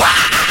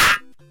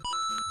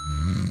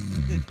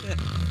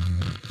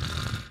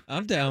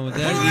 I'm down with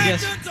that. You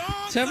guys,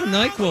 let's have a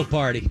NyQuil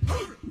party.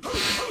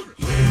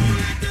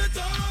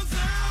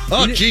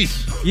 Oh,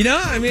 jeez. You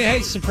know, I mean, hey,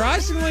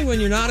 surprisingly, when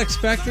you're not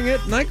expecting it,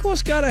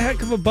 NyQuil's got a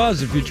heck of a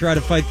buzz if you try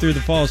to fight through the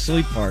fall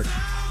asleep part.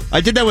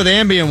 I did that with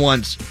Ambien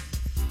once.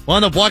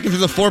 Wound up walking through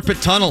the 4-pit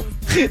tunnel.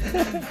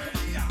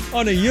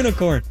 On a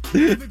unicorn.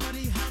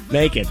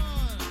 Naked.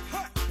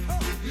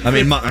 I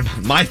mean,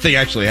 my thing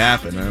actually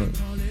happened.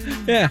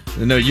 Yeah.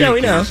 No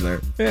unicorns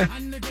there. Yeah.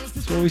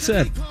 That's what we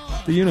said.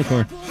 The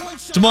unicorn.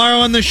 Tomorrow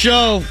on the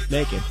show,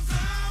 Naked.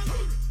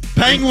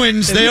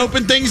 Penguins, they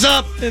open things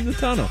up. In the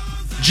tunnel.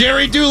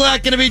 Jerry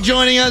Dulac going to be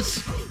joining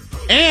us.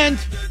 And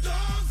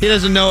he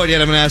doesn't know it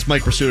yet. I'm going to ask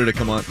Mike Pursuta to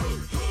come on.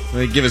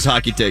 Give his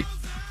hockey take.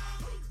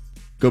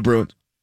 Go Bruins.